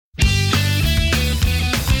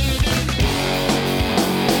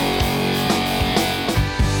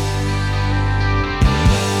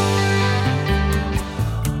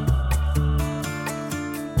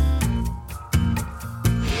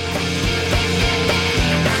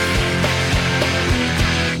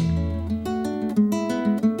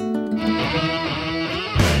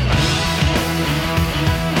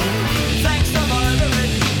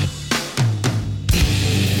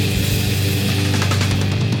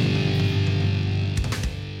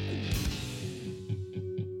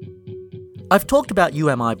I've talked about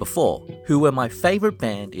UMI before, who were my favourite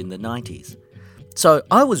band in the 90s. So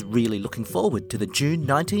I was really looking forward to the June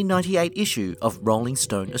 1998 issue of Rolling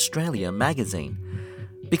Stone Australia magazine,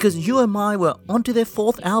 because UMI were onto their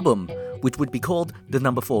fourth album, which would be called the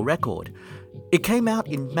number 4 record. It came out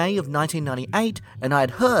in May of 1998, and I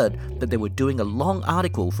had heard that they were doing a long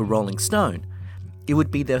article for Rolling Stone. It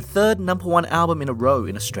would be their third number 1 album in a row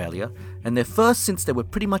in Australia, and their first since they were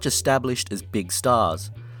pretty much established as big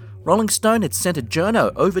stars. Rolling Stone had sent a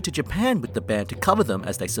journo over to Japan with the band to cover them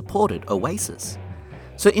as they supported Oasis.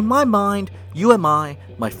 So in my mind, UMI,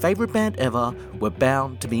 my favourite band ever, were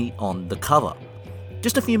bound to be on the cover.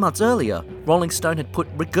 Just a few months earlier, Rolling Stone had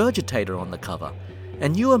put Regurgitator on the cover,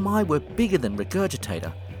 and UMI were bigger than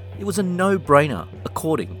Regurgitator. It was a no-brainer,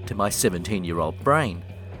 according to my 17-year-old brain.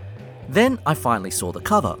 Then I finally saw the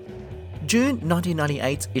cover. June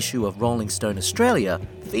 1998's issue of Rolling Stone Australia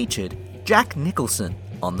featured Jack Nicholson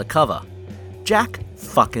on the cover. Jack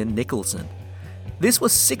fucking Nicholson. This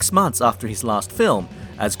was 6 months after his last film,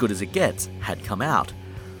 As Good As It Gets, had come out.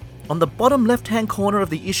 On the bottom left-hand corner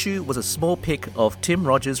of the issue was a small pic of Tim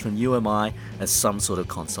Rogers from UMI as some sort of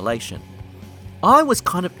consolation. I was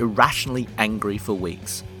kind of irrationally angry for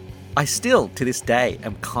weeks. I still, to this day,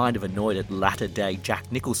 am kind of annoyed at latter-day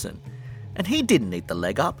Jack Nicholson. And he didn't need the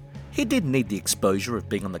leg up. He didn't need the exposure of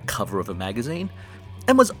being on the cover of a magazine.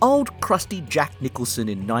 And was old crusty Jack Nicholson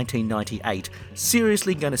in 1998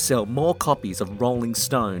 seriously going to sell more copies of Rolling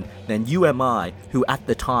Stone than UMI, who at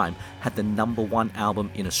the time had the number 1 album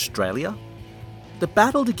in Australia? The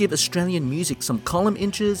battle to give Australian music some column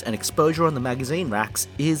inches and exposure on the magazine racks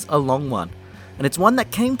is a long one, and it's one that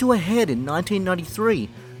came to a head in 1993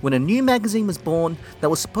 when a new magazine was born that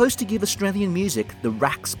was supposed to give Australian music the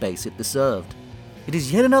rack space it deserved. It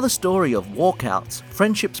is yet another story of walkouts,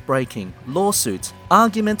 friendships breaking, lawsuits,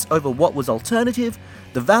 arguments over what was alternative,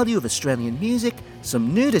 the value of Australian music,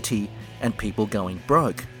 some nudity, and people going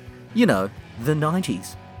broke. You know, the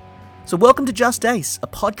 90s. So welcome to Just Ace, a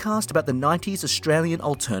podcast about the 90s Australian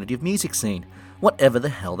alternative music scene, whatever the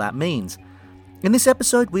hell that means. In this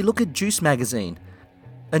episode, we look at Juice Magazine,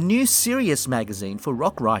 a new serious magazine for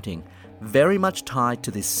rock writing, very much tied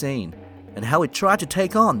to this scene, and how it tried to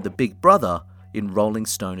take on the big brother in Rolling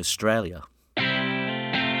Stone Australia. The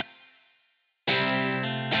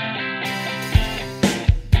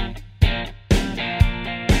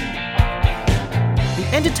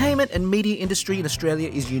entertainment and media industry in Australia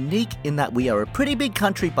is unique in that we are a pretty big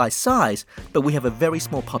country by size, but we have a very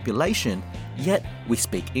small population, yet we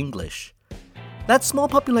speak English. That small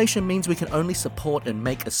population means we can only support and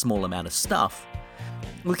make a small amount of stuff.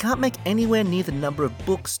 We can't make anywhere near the number of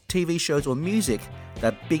books, TV shows or music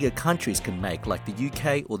that bigger countries can make, like the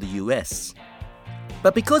UK or the US.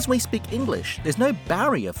 But because we speak English, there's no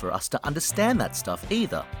barrier for us to understand that stuff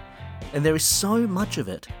either. And there is so much of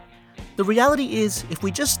it. The reality is, if we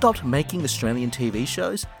just stopped making Australian TV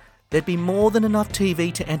shows, there'd be more than enough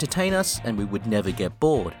TV to entertain us and we would never get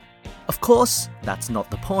bored. Of course, that's not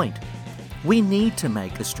the point. We need to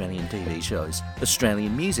make Australian TV shows,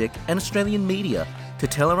 Australian music and Australian media to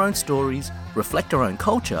tell our own stories, reflect our own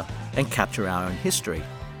culture, and capture our own history.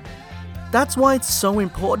 That's why it's so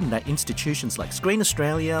important that institutions like Screen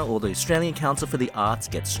Australia or the Australian Council for the Arts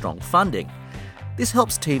get strong funding. This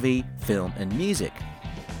helps TV, film, and music.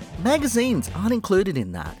 Magazines aren't included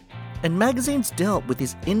in that, and magazines dealt with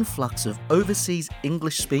this influx of overseas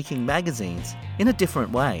English-speaking magazines in a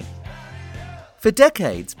different way. For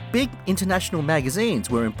decades, big international magazines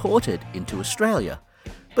were imported into Australia.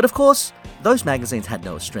 But of course, those magazines had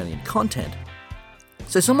no Australian content.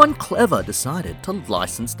 So someone clever decided to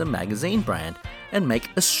license the magazine brand and make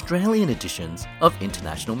Australian editions of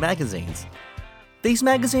international magazines. These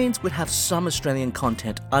magazines would have some Australian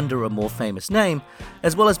content under a more famous name,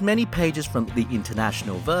 as well as many pages from the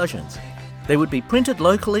international versions. They would be printed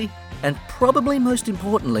locally and, probably most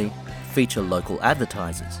importantly, feature local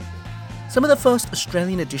advertisers. Some of the first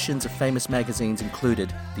Australian editions of famous magazines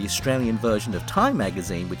included the Australian version of Time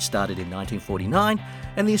magazine, which started in 1949,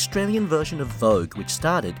 and the Australian version of Vogue, which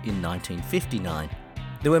started in 1959.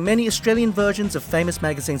 There were many Australian versions of famous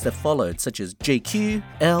magazines that followed, such as GQ,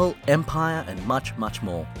 Elle, Empire, and much, much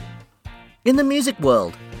more. In the music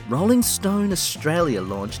world, Rolling Stone Australia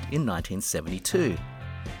launched in 1972.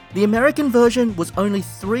 The American version was only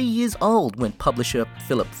 3 years old when publisher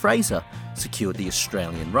Philip Fraser secured the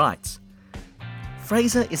Australian rights.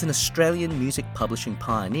 Fraser is an Australian music publishing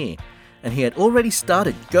pioneer, and he had already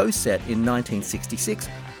started Go Set in 1966,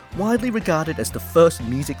 widely regarded as the first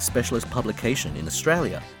music specialist publication in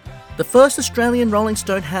Australia. The first Australian Rolling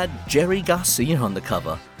Stone had Jerry Garcia on the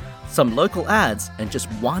cover, some local ads, and just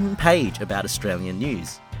one page about Australian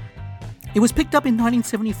news. It was picked up in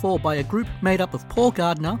 1974 by a group made up of Paul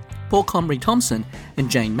Gardner, Paul Comrie Thompson, and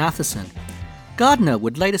Jane Matheson. Gardner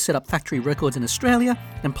would later set up Factory Records in Australia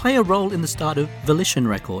and play a role in the start of Volition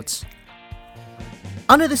Records.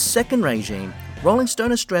 Under this second regime, Rolling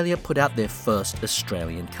Stone Australia put out their first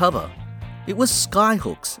Australian cover. It was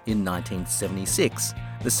Skyhooks in 1976,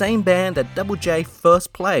 the same band that Double J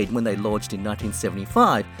first played when they launched in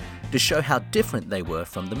 1975 to show how different they were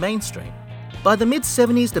from the mainstream. By the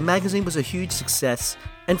mid-70s, the magazine was a huge success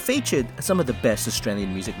and featured some of the best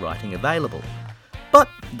Australian music writing available. But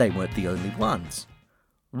they weren't the only ones.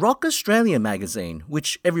 Rock Australia magazine,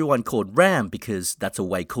 which everyone called RAM because that's a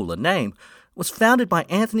way cooler name, was founded by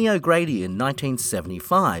Anthony O'Grady in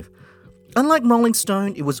 1975. Unlike Rolling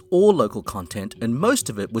Stone, it was all local content and most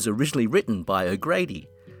of it was originally written by O'Grady.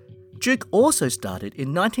 Juke also started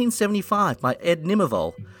in 1975 by Ed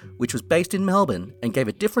Nimmervoll, which was based in Melbourne and gave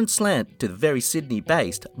a different slant to the very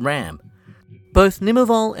Sydney-based RAM. Both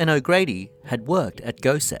Nimmervoll and O'Grady had worked at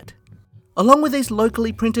GoSet. Along with these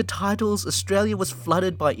locally printed titles, Australia was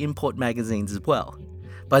flooded by import magazines as well.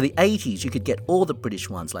 By the 80s, you could get all the British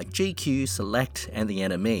ones like GQ, Select and The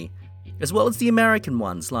NME, as well as the American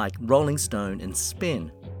ones like Rolling Stone and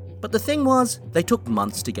Spin. But the thing was, they took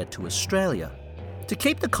months to get to Australia. To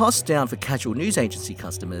keep the costs down for casual news agency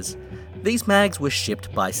customers, these mags were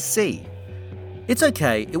shipped by sea. It's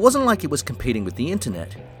okay, it wasn't like it was competing with the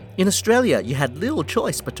internet. In Australia, you had little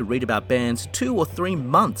choice but to read about bands 2 or 3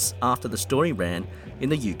 months after the story ran in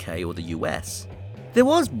the UK or the US. There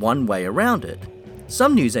was one way around it.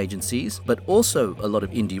 Some news agencies, but also a lot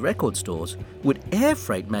of indie record stores, would air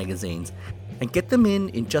freight magazines and get them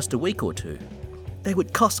in just a week or two. They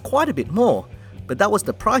would cost quite a bit more, but that was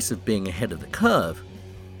the price of being ahead of the curve.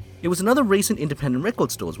 It was another reason independent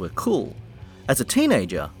record stores were cool. As a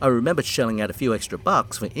teenager, I remembered shelling out a few extra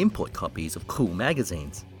bucks for import copies of cool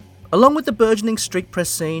magazines. Along with the burgeoning street press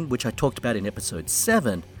scene, which I talked about in episode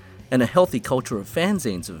 7, and a healthy culture of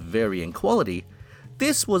fanzines of varying quality,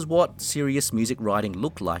 this was what serious music writing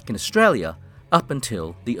looked like in Australia up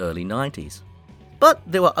until the early 90s. But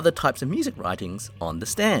there were other types of music writings on the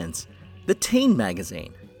stands. The teen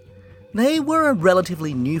magazine. They were a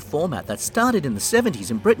relatively new format that started in the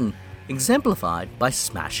 70s in Britain, exemplified by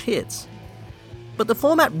smash hits. But the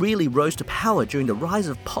format really rose to power during the rise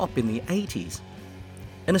of pop in the 80s.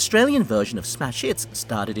 An Australian version of smash hits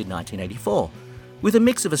started in 1984, with a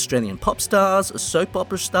mix of Australian pop stars, soap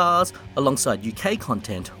opera stars, alongside UK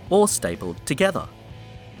content, all stapled together.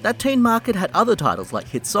 That teen market had other titles like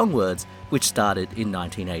Hit Song Words, which started in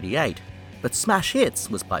 1988, but Smash Hits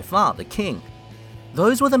was by far the king.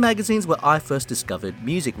 Those were the magazines where I first discovered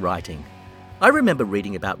music writing. I remember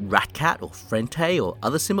reading about Rat Cat or Frente or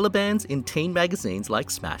other similar bands in teen magazines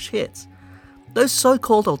like Smash Hits. Those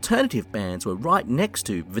so-called alternative bands were right next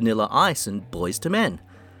to Vanilla Ice and Boyz II Men.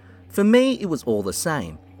 For me, it was all the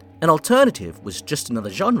same. An alternative was just another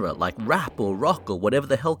genre like rap or rock or whatever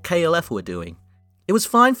the hell KLF were doing. It was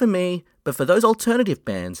fine for me, but for those alternative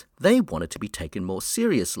bands, they wanted to be taken more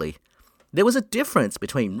seriously. There was a difference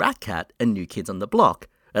between Rat Cat and New Kids on the Block,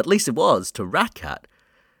 at least it was to Rat Cat.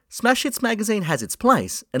 Smash Hits magazine has its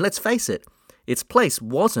place, and let's face it, its place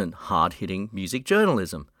wasn't hard-hitting music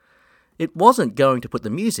journalism. It wasn't going to put the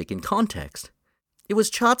music in context. It was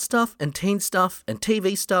chart stuff and teen stuff and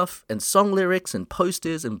TV stuff and song lyrics and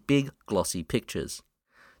posters and big glossy pictures.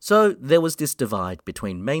 So there was this divide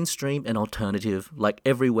between mainstream and alternative like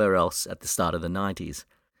everywhere else at the start of the 90s.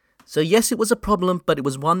 So yes, it was a problem, but it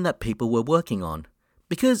was one that people were working on.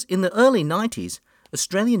 Because in the early 90s,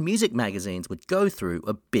 Australian music magazines would go through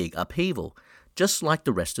a big upheaval, just like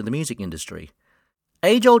the rest of the music industry.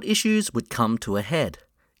 Age-old issues would come to a head.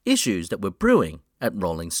 Issues that were brewing at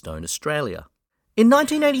Rolling Stone Australia. In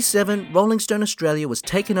 1987, Rolling Stone Australia was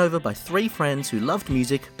taken over by 3 friends who loved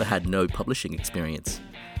music but had no publishing experience.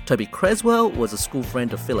 Toby Creswell was a school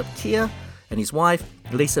friend of Philip Keir and his wife,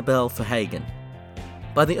 Lisa Bell Verhagen.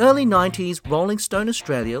 By the early 90s, Rolling Stone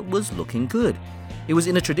Australia was looking good. It was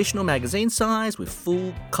in a traditional magazine size with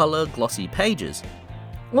full, colour, glossy pages.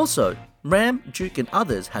 Also, Ram, Juke and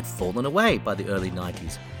others had fallen away by the early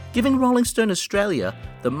 90s, giving Rolling Stone Australia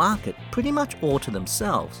the market pretty much all to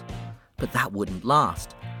themselves. But that wouldn't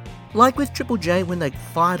last. Like with Triple J when they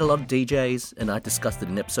fired a lot of DJs, and I discussed it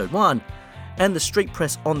in episode 1, and the street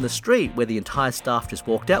press on the street where the entire staff just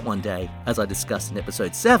walked out one day, as I discussed in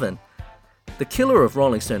episode 7, the killer of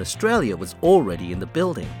Rolling Stone Australia was already in the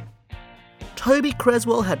building. Toby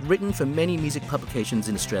Creswell had written for many music publications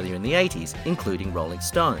in Australia in the 80s, including Rolling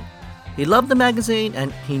Stone. He loved the magazine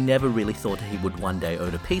and he never really thought he would one day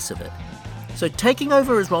own a piece of it. So taking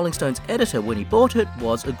over as Rolling Stone's editor when he bought it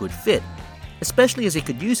was a good fit. especially as he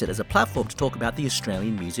could use it as a platform to talk about the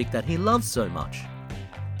Australian music that he loves so much.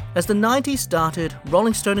 As the 90s started,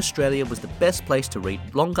 Rolling Stone Australia was the best place to read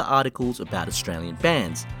longer articles about Australian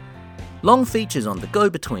bands. Long features on The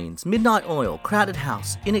Go-Betweens, Midnight Oil, Crowded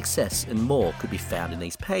House, INXS and more could be found in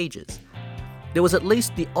these pages. There was at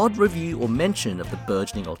least the odd review or mention of the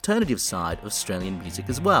burgeoning alternative side of Australian music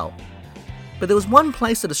as well. But there was one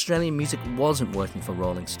place that Australian music wasn't working for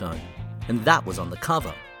Rolling Stone, and that was on the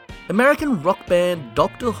cover. American rock band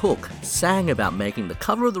Dr. Hook sang about making the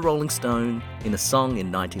cover of the Rolling Stone in a song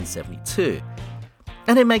in 1972.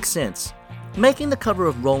 And it makes sense. Making the cover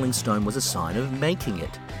of Rolling Stone was a sign of making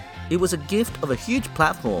it. It was a gift of a huge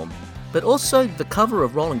platform, but also the cover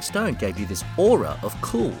of Rolling Stone gave you this aura of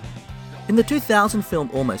cool. In the 2000 film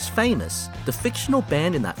Almost Famous, the fictional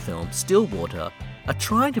band in that film, Stillwater, are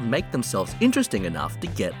trying to make themselves interesting enough to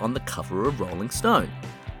get on the cover of Rolling Stone.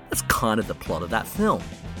 That's kind of the plot of that film.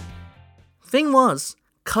 Thing was,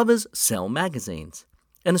 covers sell magazines,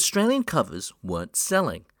 and Australian covers weren't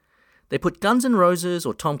selling. They put Guns N' Roses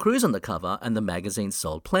or Tom Cruise on the cover and the magazine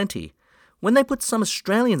sold plenty. When they put some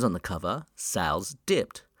Australians on the cover, sales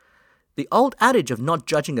dipped. The old adage of not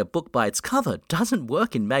judging a book by its cover doesn't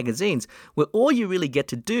work in magazines where all you really get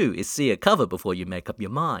to do is see a cover before you make up your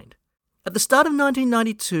mind. At the start of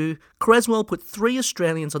 1992, Creswell put 3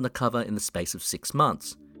 Australians on the cover in the space of 6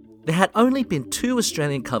 months. There had only been 2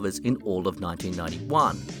 Australian covers in all of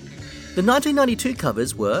 1991. The 1992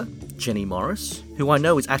 covers were Jenny Morris, who I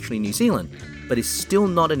know is actually New Zealand, but is still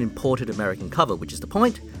not an imported American cover, which is the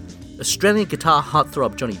point, Australian guitar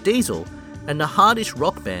heartthrob Johnny Diesel, and the hardish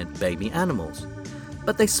rock band Baby Animals.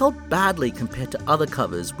 But they sold badly compared to other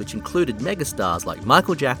covers which included megastars like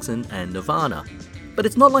Michael Jackson and Nirvana. But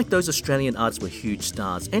it's not like those Australian artists were huge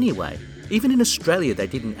stars anyway. Even in Australia they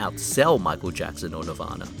didn't outsell Michael Jackson or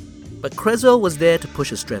Nirvana. But Creswell was there to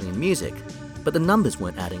push Australian music, but the numbers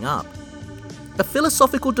weren't adding up. A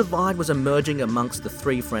philosophical divide was emerging amongst the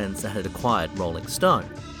 3 friends that had acquired Rolling Stone,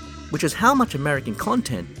 which is how much American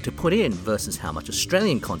content to put in versus how much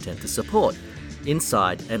Australian content to support,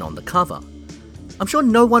 inside and on the cover. I'm sure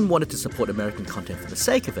no one wanted to support American content for the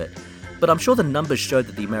sake of it, but I'm sure the numbers showed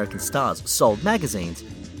that the American stars sold magazines,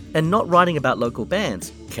 and not writing about local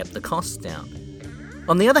bands kept the costs down.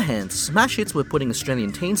 On the other hand, smash hits were putting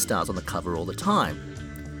Australian teen stars on the cover all the time,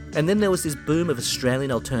 and then there was this boom of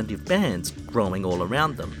Australian alternative bands growing all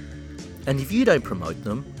around them. And if you don't promote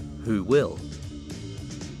them, who will?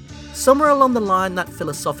 Somewhere along the line, that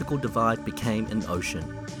philosophical divide became an ocean.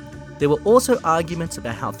 There were also arguments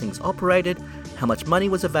about how things operated, how much money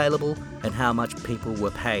was available, and how much people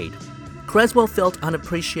were paid. Creswell felt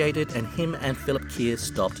unappreciated, and him and Philip Keir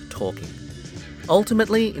stopped talking.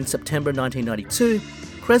 Ultimately, in September 1992,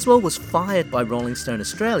 Creswell was fired by Rolling Stone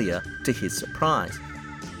Australia, to his surprise.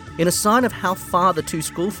 In a sign of how far the 2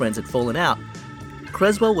 school friends had fallen out,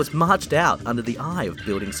 Creswell was marched out under the eye of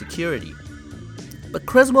building security. But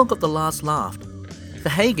Creswell got the last laugh.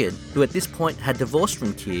 Verhagen, who at this point had divorced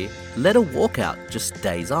from Keir, led a walkout just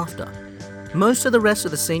days after. Most of the rest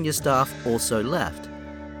of the senior staff also left.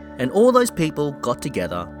 And all those people got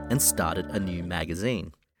together and started a new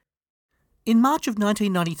magazine. In March of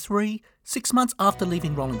 1993, 6 months after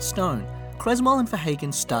leaving Rolling Stone, Creswell and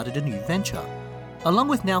Verhagen started a new venture. Along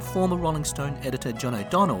with now former Rolling Stone editor John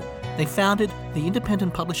O'Donnell, they founded the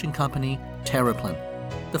independent publishing company Terraplane.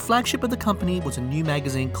 The flagship of the company was a new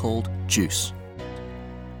magazine called Juice.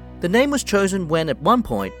 The name was chosen when at one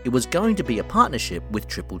point it was going to be a partnership with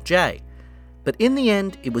Triple J, but in the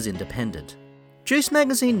end it was independent. Juice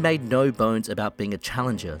magazine made no bones about being a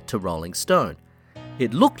challenger to Rolling Stone.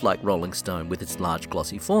 It looked like Rolling Stone with its large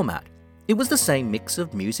glossy format. It was the same mix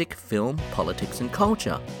of music, film, politics and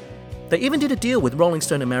culture. They even did a deal with Rolling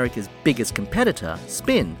Stone America's biggest competitor,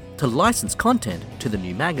 Spin, to license content to the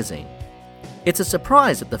new magazine. It's a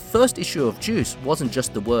surprise that the first issue of Juice wasn't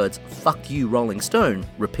just the words "Fuck you Rolling Stone"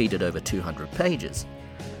 repeated over 200 pages.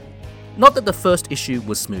 Not that the first issue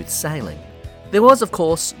was smooth sailing. There was, of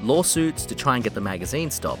course, lawsuits to try and get the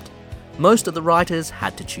magazine stopped. Most of the writers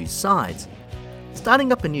had to choose sides.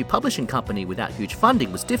 Starting up a new publishing company without huge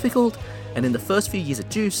funding was difficult, and in the first few years at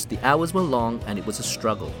Juice, the hours were long and it was a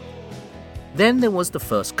struggle. Then there was the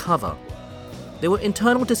first cover. There were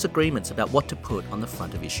internal disagreements about what to put on the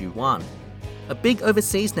front of issue 1. A big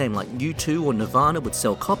overseas name like U2 or Nirvana would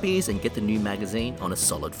sell copies and get the new magazine on a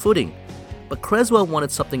solid footing, but Creswell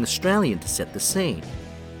wanted something Australian to set the scene.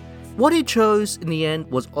 What he chose in the end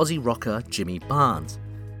was Aussie rocker Jimmy Barnes.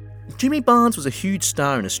 Jimmy Barnes was a huge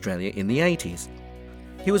star in Australia in the 80s.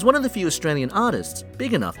 He was one of the few Australian artists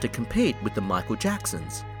big enough to compete with the Michael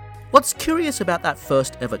Jacksons. What's curious about that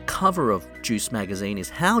first ever cover of Juice magazine is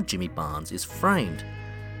how Jimmy Barnes is framed.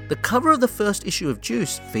 The cover of the first issue of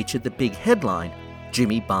Juice featured the big headline,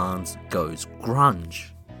 Jimmy Barnes Goes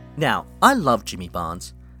Grunge. Now, I love Jimmy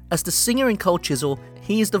Barnes. As the singer in Cold Chisel,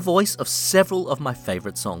 he is the voice of several of my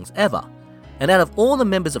favourite songs ever. And out of all the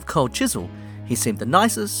members of Cold Chisel, he seemed the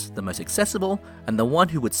nicest, the most accessible, and the one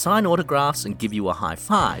who would sign autographs and give you a high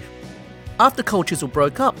five. After Cold Chisel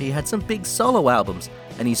broke up, he had some big solo albums,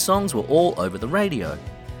 and his songs were all over the radio.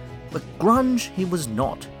 But grunge he was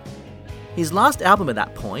not. His last album at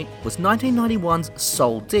that point was 1991's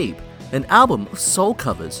Soul Deep, an album of soul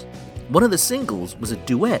covers. One of the singles was a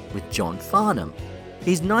duet with John Farnham.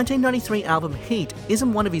 His 1993 album Heat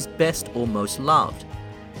isn't one of his best or most loved,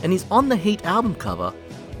 and he's on the Heat album cover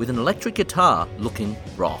with an electric guitar looking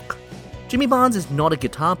rock. Jimmy Barnes is not a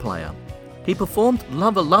guitar player. He performed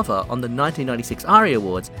Lover Lover on the 1996 ARIA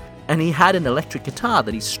Awards, and he had an electric guitar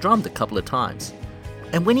that he strummed a couple of times.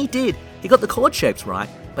 And when he did, he got the chord shapes right,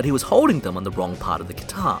 but he was holding them on the wrong part of the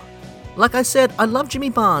guitar. Like I said, I love Jimmy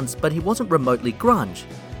Barnes, but he wasn't remotely grunge.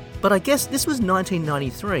 But I guess this was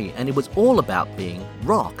 1993, and it was all about being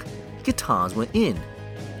rock. Guitars were in.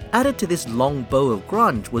 Added to this long bow of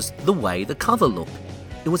grunge was the way the cover looked.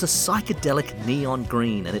 It was a psychedelic neon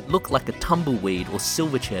green, and it looked like a Tumbleweed or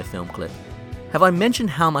Silverchair film clip. Have I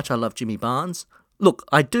mentioned how much I love Jimmy Barnes? Look,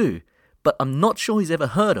 I do, but I'm not sure he's ever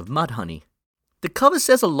heard of Mudhoney. The cover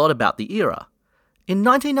says a lot about the era. In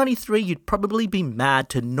 1993, you'd probably be mad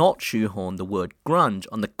to not shoehorn the word grunge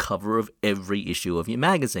on the cover of every issue of your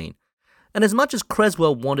magazine. And as much as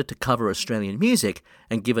Creswell wanted to cover Australian music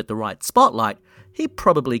and give it the right spotlight, he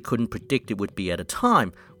probably couldn't predict it would be at a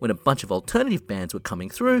time when a bunch of alternative bands were coming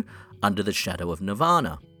through under the shadow of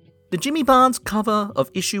Nirvana. The Jimmy Barnes cover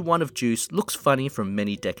of issue 1 of Juice looks funny from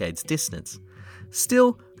many decades' distance.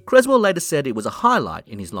 Still, Creswell later said it was a highlight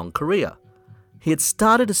in his long career. He had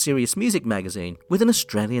started a serious music magazine with an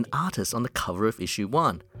Australian artist on the cover of issue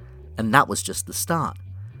 1, and that was just the start.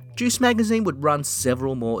 Juice magazine would run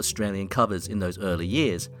several more Australian covers in those early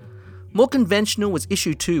years. More conventional was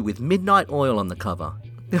issue 2 with Midnight Oil on the cover.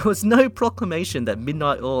 There was no proclamation that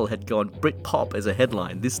Midnight Oil had gone Britpop as a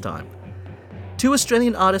headline this time. 2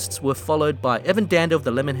 Australian artists were followed by Evan Dando of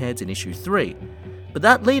the Lemonheads in issue 3, but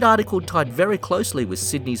that lead article tied very closely with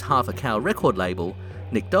Sydney's Half a Cow record label,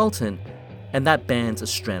 Nick Dalton, and that band's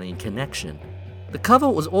Australian connection. The cover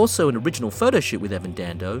was also an original photo shoot with Evan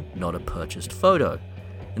Dando, not a purchased photo.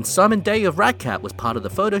 And Simon Day of Rat Cat was part of the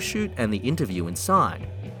photo shoot and the interview inside.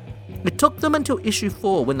 It took them until issue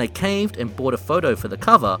 4 when they caved and bought a photo for the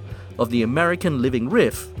cover of the American living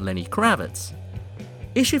riff, Lenny Kravitz.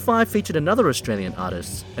 Issue 5 featured another Australian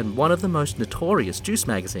artist and one of the most notorious Juice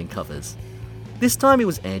magazine covers. This time it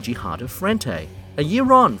was Angie Hart of Frente, a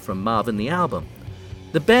year on from Marvin the Album.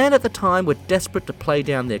 The band at the time were desperate to play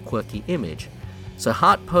down their quirky image, so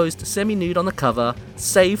Hart posed semi-nude on the cover,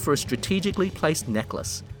 save for a strategically placed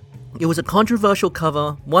necklace. It was a controversial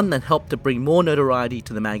cover, one that helped to bring more notoriety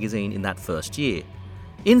to the magazine in that first year.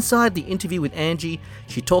 Inside the interview with Angie,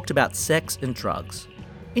 she talked about sex and drugs.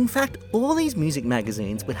 In fact, all these music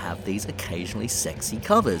magazines would have these occasionally sexy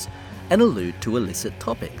covers and allude to illicit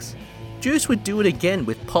topics. Juice would do it again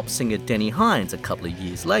with pop singer Denny Hines a couple of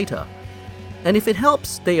years later. And if it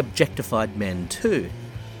helps, they objectified men too.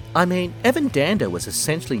 I mean, Evan Dando was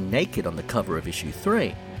essentially naked on the cover of issue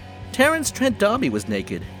 3. Terence Trent D'Arby was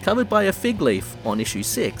naked, covered by a fig leaf on issue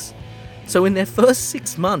 6. So in their first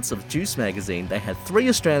 6 months of Juice magazine, they had 3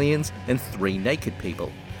 Australians and 3 naked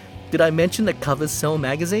people. Did I mention that covers sell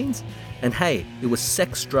magazines? And hey, it was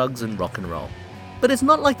sex, drugs and rock and roll. But it's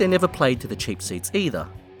not like they never played to the cheap seats either.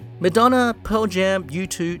 Madonna, Pearl Jam,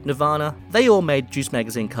 U2, Nirvana, they all made Juice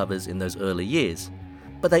magazine covers in those early years.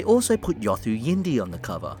 But they also put Yothu Yindi on the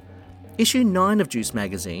cover. Issue 9 of Juice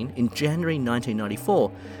magazine, in January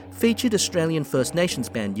 1994, featured Australian First Nations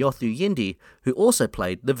band Yothu Yindi, who also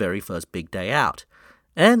played the very first Big Day Out.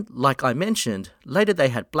 And, like I mentioned, later they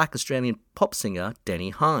had black Australian pop singer Denny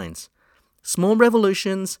Hines. Small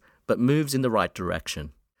revolutions, but moves in the right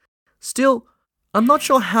direction. Still, I'm not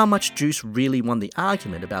sure how much Juice really won the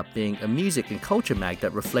argument about being a music and culture mag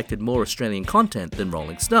that reflected more Australian content than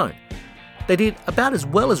Rolling Stone. They did about as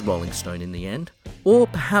well as Rolling Stone in the end, or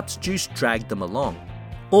perhaps Juice dragged them along.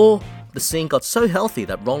 Or the scene got so healthy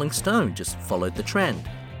that Rolling Stone just followed the trend.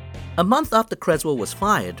 A month after Creswell was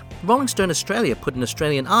fired, Rolling Stone Australia put an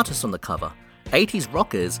Australian artist on the cover, 80s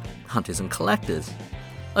rockers, Hunters and Collectors.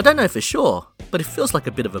 I don't know for sure, but it feels like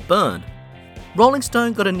a bit of a burn. Rolling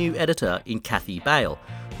Stone got a new editor in Kathy Bale,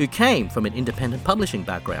 who came from an independent publishing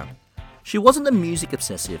background. She wasn't the music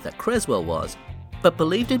obsessive that Creswell was, but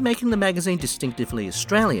believed in making the magazine distinctively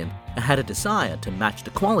Australian and had a desire to match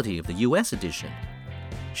the quality of the US edition.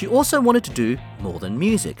 She also wanted to do more than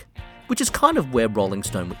music, which is kind of where Rolling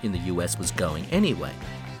Stone in the US was going anyway.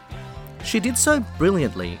 She did so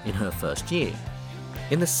brilliantly in her first year.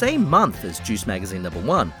 In the same month as Juice magazine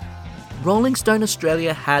 #1, Rolling Stone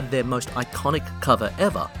Australia had their most iconic cover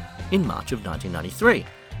ever in March of 1993.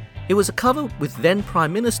 It was a cover with then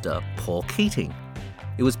Prime Minister Paul Keating.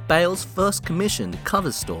 It was Bale's first commissioned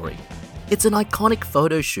cover story. It's an iconic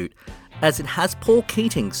photo shoot as it has Paul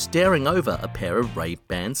Keating staring over a pair of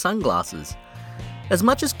Ray-Ban sunglasses. As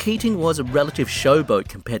much as Keating was a relative showboat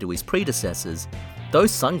compared to his predecessors,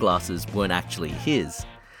 those sunglasses weren't actually his.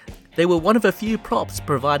 They were one of a few props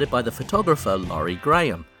provided by the photographer Laurie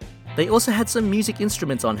Graham. They also had some music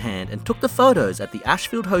instruments on hand and took the photos at the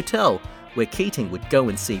Ashfield Hotel where Keating would go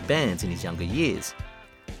and see bands in his younger years.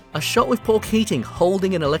 A shot with Paul Keating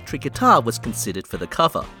holding an electric guitar was considered for the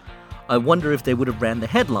cover. I wonder if they would have ran the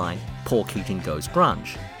headline, Paul Keating Goes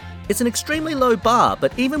Grunge. It's an extremely low bar,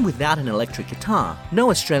 but even without an electric guitar, no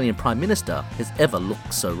Australian Prime Minister has ever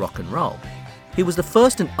looked so rock and roll. He was the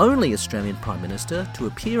first and only Australian Prime Minister to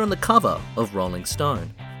appear on the cover of Rolling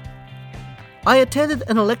Stone. I attended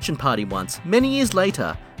an election party once, many years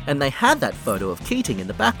later, and they had that photo of Keating in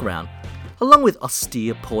the background, along with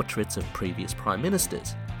austere portraits of previous Prime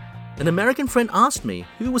Ministers. An American friend asked me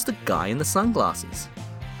who was the guy in the sunglasses.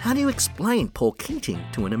 How do you explain Paul Keating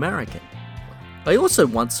to an American? I also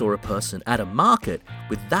once saw a person at a market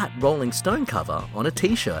with that Rolling Stone cover on a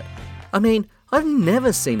t-shirt. I mean, I've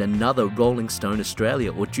never seen another Rolling Stone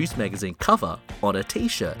Australia or Juice magazine cover on a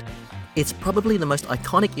t-shirt. It's probably the most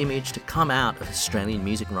iconic image to come out of Australian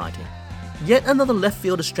music writing. Yet another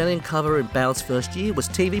left-field Australian cover in Bale's first year was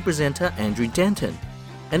TV presenter Andrew Denton.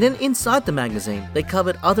 And then inside the magazine, they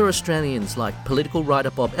covered other Australians like political writer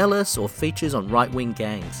Bob Ellis or features on right-wing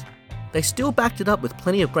gangs. They still backed it up with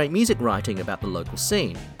plenty of great music writing about the local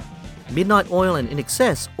scene. Midnight Oil and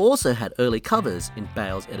INXS also had early covers in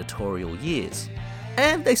Bale's editorial years.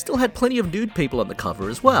 And they still had plenty of nude people on the cover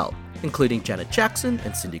as well, including Janet Jackson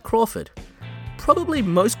and Cindy Crawford. Probably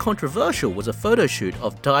most controversial was a photo shoot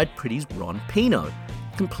of Died Pretty's Ron Pino,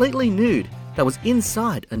 completely nude, that was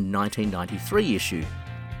inside a 1993 issue.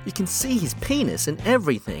 You can see his penis and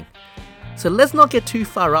everything. So let's not get too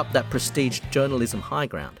far up that prestige journalism high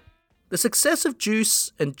ground. The success of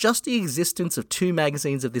Juice and just the existence of two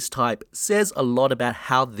magazines of this type says a lot about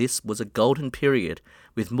how this was a golden period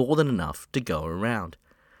with more than enough to go around.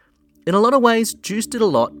 In a lot of ways, Juice did a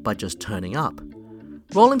lot by just turning up.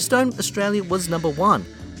 Rolling Stone Australia was #1,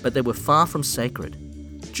 but they were far from sacred.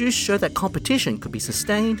 Juice showed that competition could be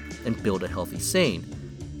sustained and build a healthy scene.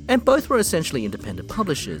 And both were essentially independent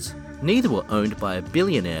publishers. Neither were owned by a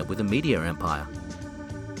billionaire with a media empire.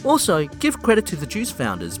 Also, give credit to the Juice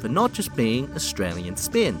founders for not just being Australian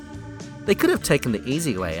spin. They could have taken the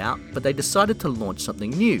easy way out, but they decided to launch something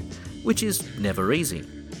new, which is never easy.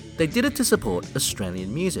 They did it to support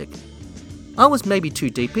Australian music. I was maybe too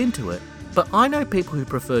deep into it, but I know people who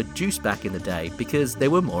preferred Juice back in the day because they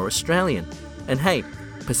were more Australian. And hey,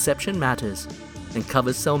 perception matters, and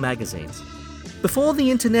covers sell magazines. Before the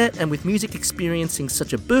internet and with music experiencing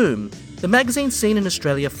such a boom, the magazine scene in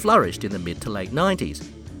Australia flourished in the mid to late 90s.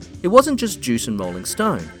 It wasn't just Juice and Rolling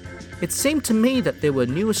Stone. It seemed to me that there were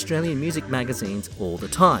new Australian music magazines all the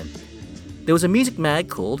time. There was a music mag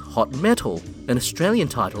called Hot Metal, an Australian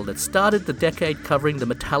title that started the decade covering the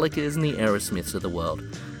Metallicas and the Aerosmiths of the world.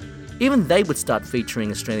 Even they would start featuring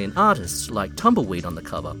Australian artists like Tumbleweed on the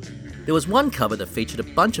cover. There was one cover that featured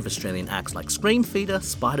a bunch of Australian acts like Screamfeeder,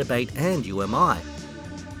 Spiderbait and UMI.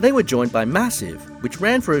 They were joined by Massive, which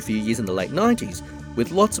ran for a few years in the late 90s,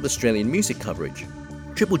 with lots of Australian music coverage.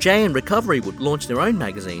 Triple J and Recovery would launch their own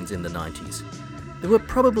magazines in the 90s. There were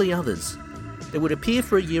probably others. They would appear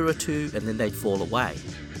for a year or two and then they'd fall away.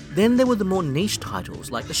 Then there were the more niche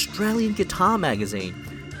titles like Australian Guitar Magazine,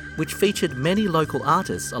 which featured many local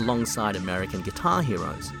artists alongside American guitar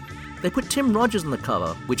heroes. They put Tim Rogers on the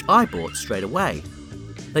cover, which I bought straight away.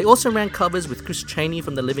 They also ran covers with Chris Chaney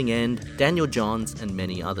from The Living End, Daniel Johns and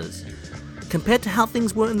many others. Compared to how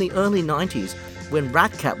things were in the early 90s, when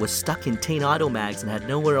Rat Cat was stuck in Teen Idol mags and had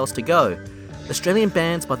nowhere else to go, Australian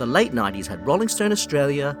bands by the late 90s had Rolling Stone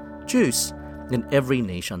Australia, Juice, and every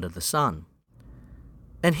niche under the sun.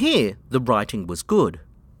 And here, the writing was good.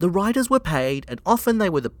 The writers were paid, and often they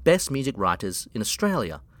were the best music writers in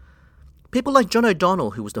Australia. People like John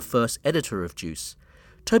O'Donnell, who was the first editor of Juice.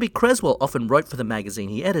 Toby Creswell often wrote for the magazine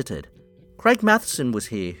he edited. Craig Matheson was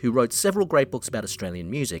here, who wrote several great books about Australian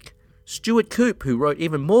music. Stuart Coupe, who wrote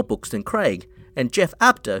even more books than Craig, and Jeff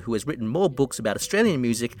Apter, who has written more books about Australian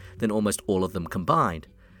music than almost all of them combined.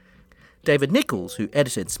 David Nichols, who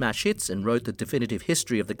edited Smash Hits and wrote the definitive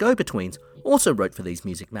history of the Go-Betweens, also wrote for these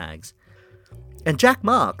music mags. And Jack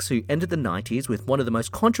Marks, who ended the 90s with one of the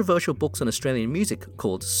most controversial books on Australian music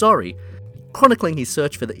called Sorry, chronicling his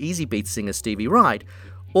search for the Easy Beats singer Stevie Wright,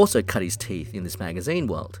 also cut his teeth in this magazine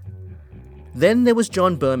world. Then there was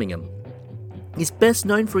John Birmingham. He's best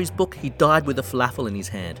known for his book He Died with a Falafel in His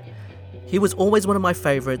Hand. He was always one of my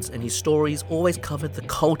favourites, and his stories always covered the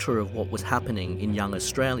culture of what was happening in young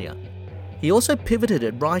Australia. He also pivoted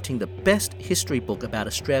at writing the best history book about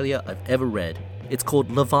Australia I've ever read. It's called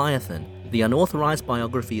Leviathan, the unauthorised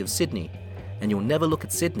biography of Sydney, and you'll never look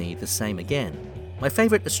at Sydney the same again. My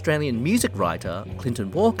favourite Australian music writer,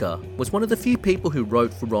 Clinton Walker, was one of the few people who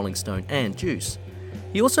wrote for Rolling Stone and Juice.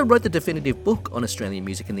 He also wrote the definitive book on Australian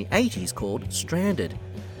music in the 80s called Stranded.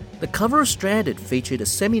 The cover of Stranded featured a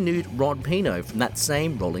semi-nude Ron Pino from that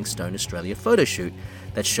same Rolling Stone Australia photo shoot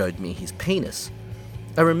that showed me his penis.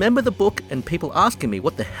 I remember the book and people asking me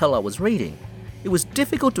what the hell I was reading. It was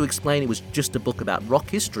difficult to explain it was just a book about rock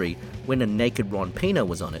history when a naked Ron Pino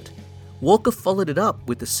was on it. Walker followed it up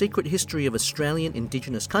with the secret history of Australian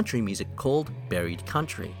Indigenous country music called Buried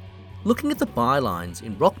Country. Looking at the bylines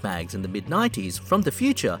in rock mags in the mid-90s from the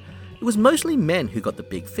future, it was mostly men who got the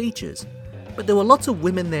big features. But there were lots of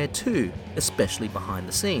women there too, especially behind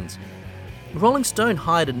the scenes. Rolling Stone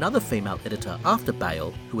hired another female editor after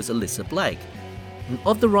Bale, who was Alyssa Blake. And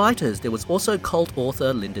of the writers, there was also cult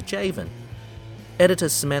author Linda Javen. Editor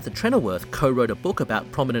Samantha Trenoweth co-wrote a book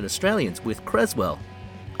about prominent Australians with Creswell.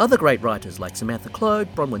 Other great writers like Samantha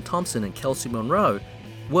Clode, Bronwyn Thompson and Kelsey Monroe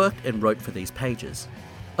worked and wrote for these pages.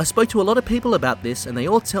 I spoke to a lot of people about this and they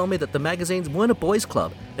all tell me that the magazines weren't a boys'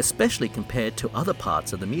 club, especially compared to other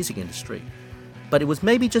parts of the music industry. But it was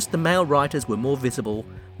maybe just the male writers were more visible,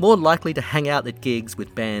 more likely to hang out at gigs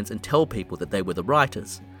with bands and tell people that they were the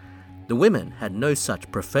writers. The women had no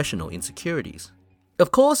such professional insecurities.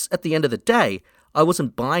 Of course, at the end of the day, I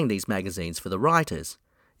wasn't buying these magazines for the writers.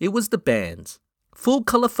 It was the bands.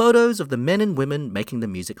 Full-colour photos of the men and women making the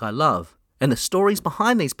music I love, and the stories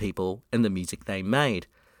behind these people and the music they made.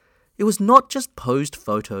 It was not just posed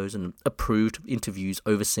photos and approved interviews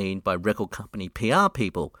overseen by record company PR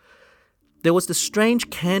people. There was the strange,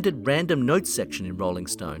 candid, random notes section in Rolling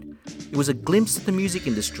Stone. It was a glimpse of the music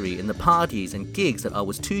industry and the parties and gigs that I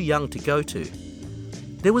was too young to go to.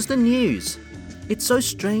 There was the news. It's so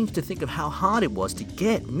strange to think of how hard it was to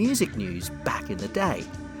get music news back in the day.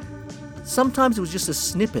 Sometimes it was just a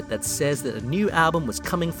snippet that says that a new album was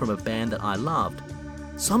coming from a band that I loved.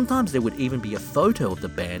 Sometimes there would even be a photo of the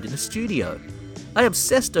band in a studio. I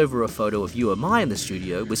obsessed over a photo of You Am I in the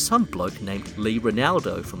studio with some bloke named Lee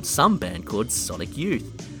Ronaldo from some band called Sonic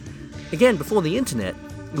Youth. Again, before the internet,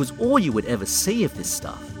 it was all you would ever see of this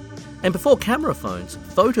stuff. And before camera phones,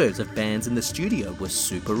 photos of bands in the studio were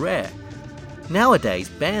super rare. Nowadays,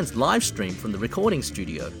 bands live stream from the recording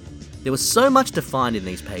studio. There was so much to find in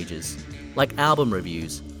these pages, like album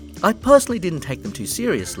reviews. I personally didn't take them too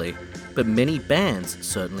seriously, but many bands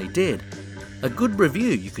certainly did. A good review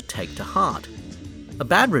you could take to heart. A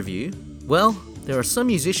bad review? Well, there are some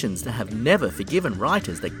musicians that have never forgiven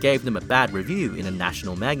writers that gave them a bad review in a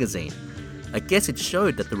national magazine. I guess it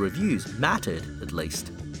showed that the reviews mattered, at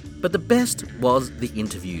least. But the best was the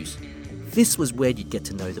interviews. This was where you'd get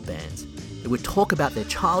to know the bands. They would talk about their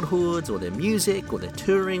childhoods, or their music, or their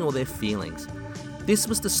touring, or their feelings. This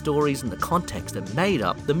was the stories and the context that made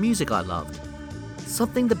up the music I loved.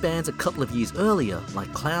 Something the bands a couple of years earlier,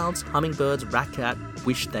 like Clouds, Hummingbirds, Rat Cat,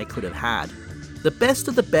 wished they could have had. The best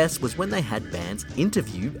of the best was when they had bands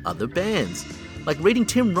interview other bands, like reading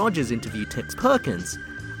Tim Rogers interview Tex Perkins,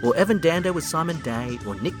 or Evan Dando with Simon Day,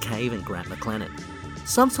 or Nick Cave and Grant McLennan.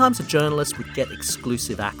 Sometimes a journalist would get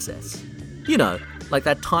exclusive access. You know, like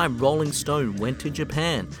that time Rolling Stone went to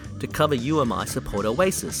Japan to cover You Am I support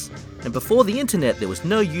Oasis. And before the internet, there was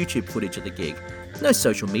no YouTube footage of the gig, no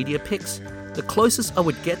social media pics. The closest I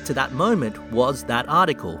would get to that moment was that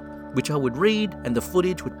article, which I would read and the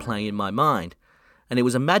footage would play in my mind. And it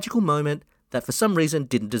was a magical moment that for some reason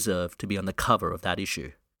didn't deserve to be on the cover of that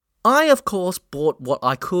issue. I, of course, bought what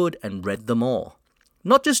I could and read them all.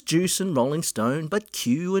 Not just Juice and Rolling Stone, but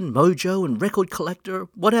Q and Mojo and Record Collector,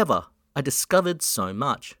 whatever. I discovered so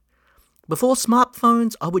much. Before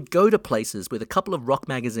smartphones, I would go to places with a couple of rock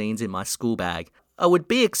magazines in my school bag. I would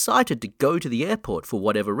be excited to go to the airport for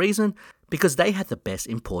whatever reason, because they had the best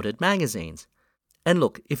imported magazines. And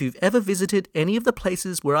look, if you've ever visited any of the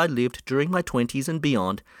places where I lived during my 20s and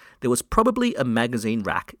beyond, there was probably a magazine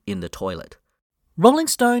rack in the toilet. Rolling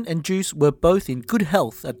Stone and Juice were both in good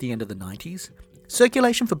health at the end of the 90s.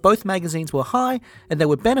 Circulation for both magazines were high, and they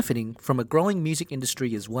were benefiting from a growing music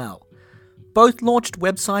industry as well. Both launched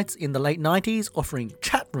websites in the late 90s offering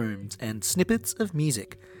chat rooms and snippets of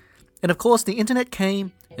music. And of course, the internet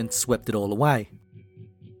came and swept it all away.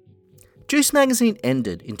 Juice magazine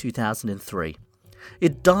ended in 2003.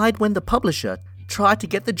 It died when the publisher tried to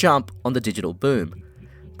get the jump on the digital boom.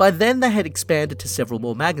 By then, they had expanded to several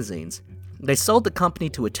more magazines. They sold the company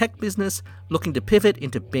to a tech business looking to pivot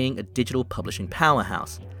into being a digital publishing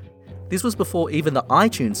powerhouse. This was before even the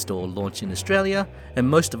iTunes Store launched in Australia, and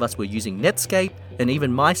most of us were using Netscape, and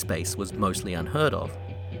even MySpace was mostly unheard of.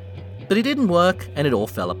 But it didn't work, and it all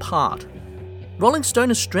fell apart. Rolling Stone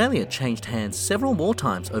Australia changed hands several more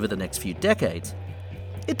times over the next few decades.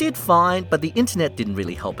 It did fine, but the internet didn't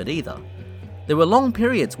really help it either. There were long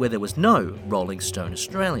periods where there was no Rolling Stone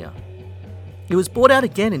Australia. It was bought out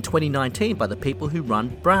again in 2019 by the people who run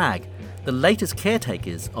Brag, the latest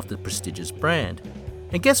caretakers of the prestigious brand.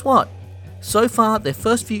 And guess what? So far, their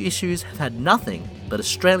first few issues have had nothing but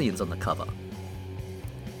Australians on the cover.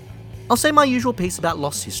 I'll say my usual piece about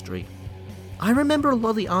lost history. I remember a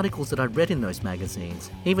lot of the articles that I read in those magazines,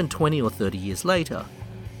 even 20 or 30 years later.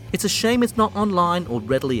 It's a shame it's not online or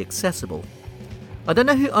readily accessible. I don't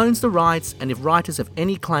know who owns the rights and if writers have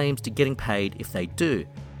any claims to getting paid if they do.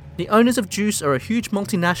 The owners of Juice are a huge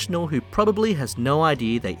multinational who probably has no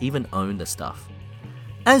idea they even own the stuff.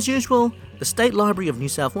 As usual, the State Library of New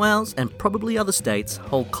South Wales and probably other states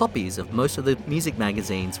hold copies of most of the music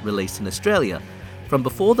magazines released in Australia, from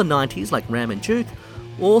before the 90s like Ram and Duke,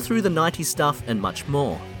 all through the 90s stuff and much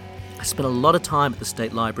more. I spent a lot of time at the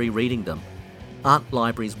State Library reading them. Aren't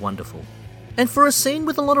libraries wonderful? And for a scene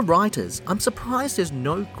with a lot of writers, I'm surprised there's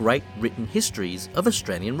no great written histories of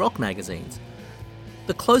Australian rock magazines.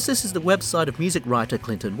 The closest is the website of music writer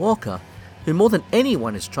Clinton Walker, who more than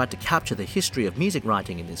anyone has tried to capture the history of music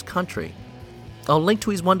writing in this country. I'll link to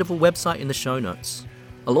his wonderful website in the show notes.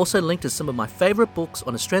 I'll also link to some of my favourite books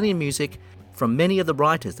on Australian music from many of the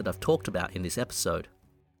writers that I've talked about in this episode.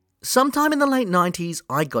 Sometime in the late 90s,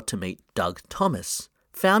 I got to meet Doug Thomas,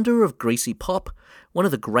 founder of Greasy Pop, one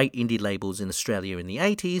of the great indie labels in Australia in the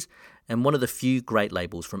 80s, and one of the few great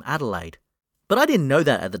labels from Adelaide. But I didn't know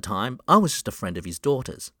that at the time, I was just a friend of his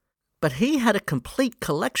daughter's. But he had a complete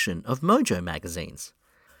collection of Mojo magazines.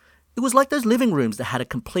 It was like those living rooms that had a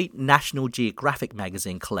complete National Geographic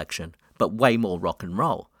magazine collection, but way more rock and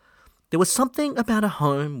roll. There was something about a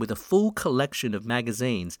home with a full collection of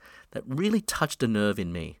magazines that really touched a nerve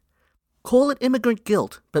in me. Call it immigrant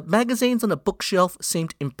guilt, but magazines on a bookshelf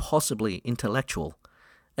seemed impossibly intellectual.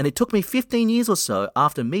 And it took me 15 years or so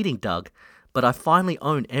after meeting Doug, but I finally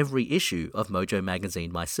own every issue of Mojo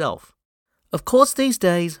magazine myself. Of course, these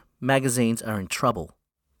days, magazines are in trouble.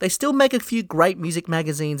 They still make a few great music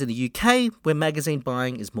magazines in the UK where magazine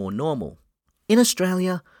buying is more normal. In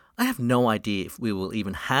Australia, I have no idea if we will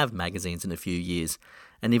even have magazines in a few years,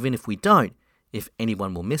 and even if we don't, if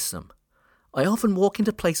anyone will miss them. I often walk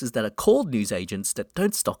into places that are called newsagents that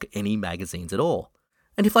don't stock any magazines at all.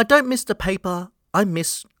 And if I don't miss the paper, I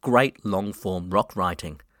miss great long-form rock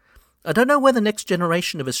writing. I don't know where the next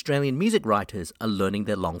generation of Australian music writers are learning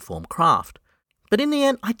their long-form craft. But in the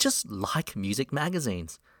end, I just like music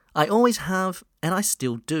magazines. I always have, and I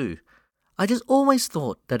still do. I just always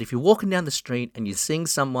thought that if you're walking down the street and you're seeing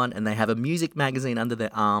someone and they have a music magazine under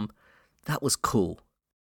their arm, that was cool.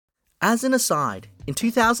 As an aside, in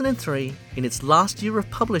 2003, in its last year of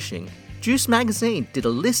publishing, Juice magazine did a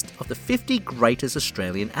list of the 50 greatest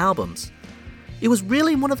Australian albums. It was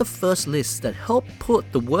really one of the first lists that helped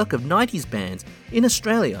put the work of 90s bands in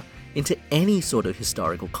Australia into any sort of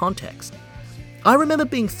historical context. I remember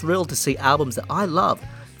being thrilled to see albums that I love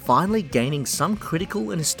finally gaining some critical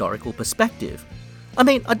and historical perspective. I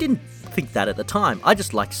mean, I didn't think that at the time, I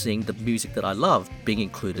just liked seeing the music that I love being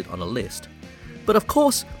included on a list. But of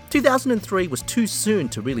course, 2003 was too soon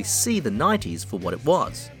to really see the 90s for what it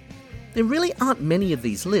was. There really aren't many of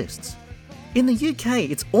these lists. In the UK,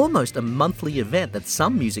 it's almost a monthly event that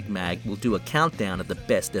some music mag will do a countdown of the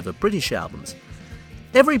best ever British albums.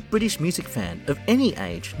 Every British music fan of any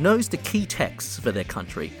age knows the key texts for their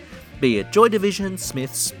country, be it Joy Division,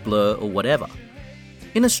 Smiths, Blur, or whatever.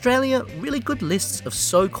 In Australia, really good lists of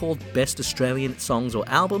so-called best Australian songs or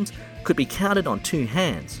albums could be counted on two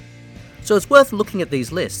hands. So it's worth looking at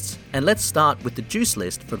these lists, and let's start with the Juice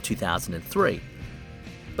list from 2003.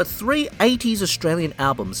 But 3 80s Australian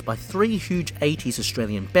albums by 3 huge 80s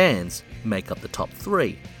Australian bands make up the top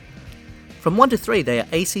 3. From 1 to 3 they are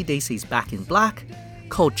AC/DC's Back in Black,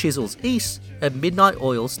 Cold Chisel's East, and Midnight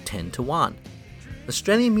Oil's 10 to 1.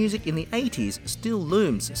 Australian music in the 80s still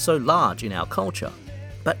looms so large in our culture,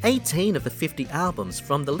 but 18 of the 50 albums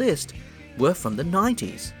from the list were from the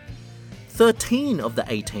 90s. 13 of the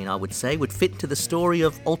 18, I would say, would fit into the story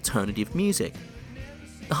of alternative music.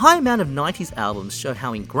 The high amount of 90s albums show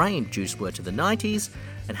how ingrained Juice were to the 90s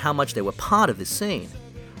and how much they were part of this scene.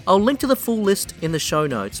 I'll link to the full list in the show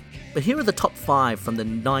notes, but here are the top 5 from the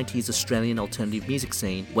 90s Australian alternative music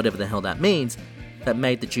scene, whatever the hell that means, that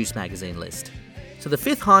made the Juice magazine list. So the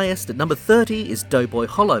 5th highest at number 30 is Doughboy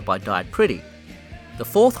Hollow by Died Pretty. The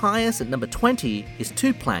 4th highest at number 20 is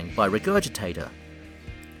Tuplang by Regurgitator.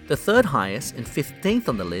 The 3rd highest and 15th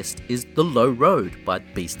on the list is The Low Road by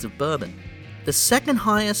Beasts of Bourbon. The 2nd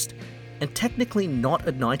highest, and technically not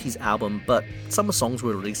a 90s album, but some songs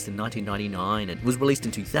were released in 1999 and was released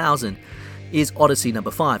in 2000, is Odyssey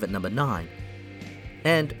number 5 at number 9.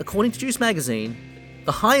 And according to Juice magazine,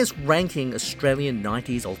 the highest ranking Australian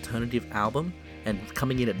 90s alternative album, and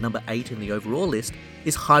coming in at number 8 in the overall list,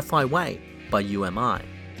 is Hi-Fi Way by UMI.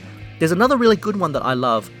 There's another really good one that I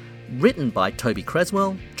love, written by Toby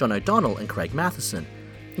Creswell, John O'Donnell and Craig Matheson.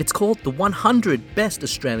 It's called The 100 Best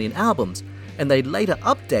Australian Albums, and they later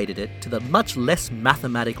updated it to the much less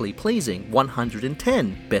mathematically pleasing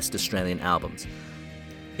 110 Best Australian Albums.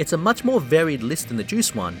 It's a much more varied list than the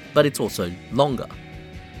Juice one, but it's also longer.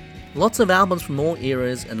 Lots of albums from all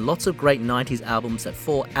eras and lots of great 90s albums that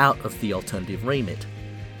fall out of the alternative remit.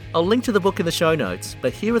 I'll link to the book in the show notes,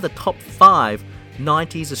 but here are the top 5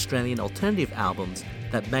 90s Australian alternative albums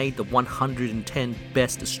that made the 110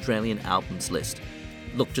 Best Australian Albums list.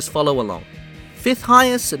 Look, just follow along. 5th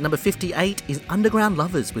highest at number 58 is Underground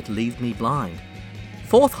Lovers with Leave Me Blind.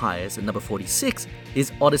 4th highest at number 46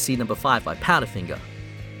 is Odyssey number 5 by Powderfinger.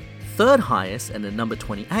 3rd highest and at number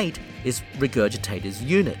 28 is Regurgitator's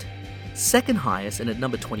Unit. 2nd highest and at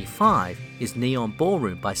number 25 is Neon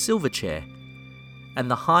Ballroom by Silverchair. And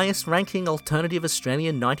the highest ranking alternative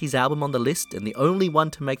Australian 90s album on the list, and the only one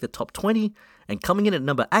to make the top 20, and coming in at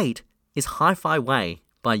number 8, is Hi-Fi Way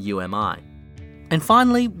by UMI. And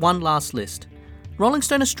finally, one last list. Rolling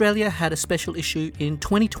Stone Australia had a special issue in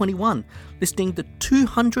 2021 listing the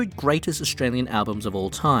 200 greatest Australian albums of all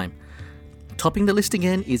time. Topping the list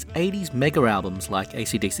again is 80s mega albums like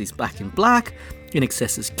AC/DC's Back in Black,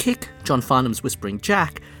 INXS's Kick, John Farnham's Whispering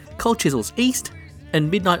Jack, Cold Chisel's East, and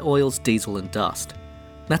Midnight Oil's Diesel and Dust.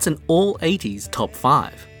 That's an all 80s top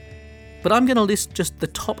 5. But I'm going to list just the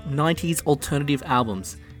top 90s alternative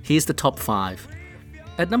albums. Here's the top 5.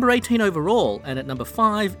 At number 18 overall and at number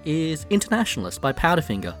 5 is Internationalist by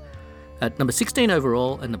Powderfinger. At number 16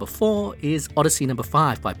 overall and number 4 is Odyssey number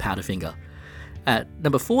 5 by Powderfinger. At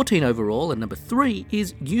number 14 overall and number 3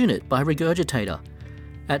 is Unit by Regurgitator.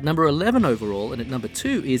 At number 11 overall and at number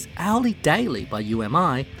 2 is Owly Daily by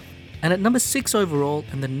UMI. And at number 6 overall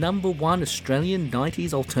and the number 1 Australian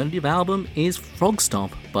 90s alternative album is Frog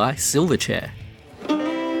Stomp by Silverchair.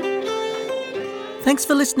 Thanks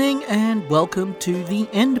for listening and welcome to the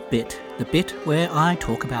end bit, the bit where I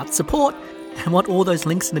talk about support and what all those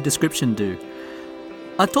links in the description do.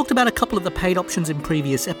 I've talked about a couple of the paid options in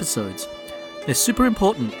previous episodes. They're super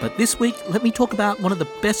important, but this week let me talk about one of the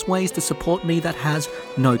best ways to support me that has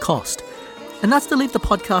no cost. And that's to leave the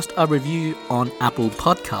podcast a review on Apple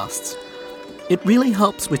Podcasts. It really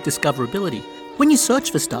helps with discoverability. When you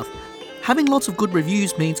search for stuff, having lots of good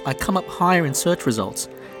reviews means I come up higher in search results.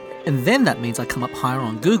 And then that means I come up higher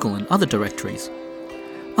on Google and other directories.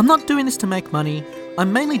 I'm not doing this to make money.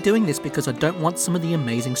 I'm mainly doing this because I don't want some of the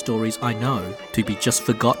amazing stories I know to be just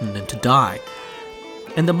forgotten and to die.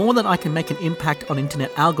 And the more that I can make an impact on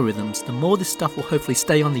internet algorithms, the more this stuff will hopefully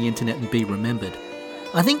stay on the internet and be remembered.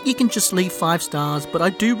 I think you can just leave 5 stars, but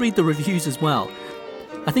I do read the reviews as well.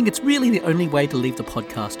 I think it's really the only way to leave the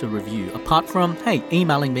podcast a review, apart from, hey,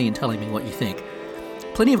 emailing me and telling me what you think.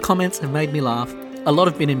 Plenty of comments have made me laugh. A lot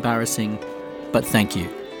have been embarrassing, but thank you.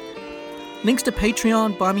 Links to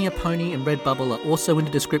Patreon, Buy Me a Pony and Redbubble are also in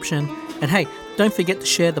the description. And hey, don't forget to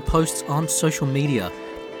share the posts on social media.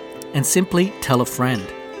 And simply tell a friend.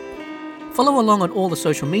 Follow along on all the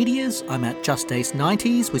social medias. I'm at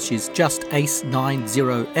JustAce90s, which is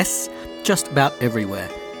JustAce90s, just about everywhere.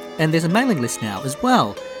 And there's a mailing list now as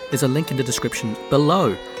well. There's a link in the description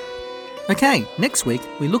below. Okay, next week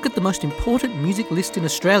we look at the most important music list in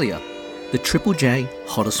Australia, the Triple J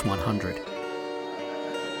Hottest 100.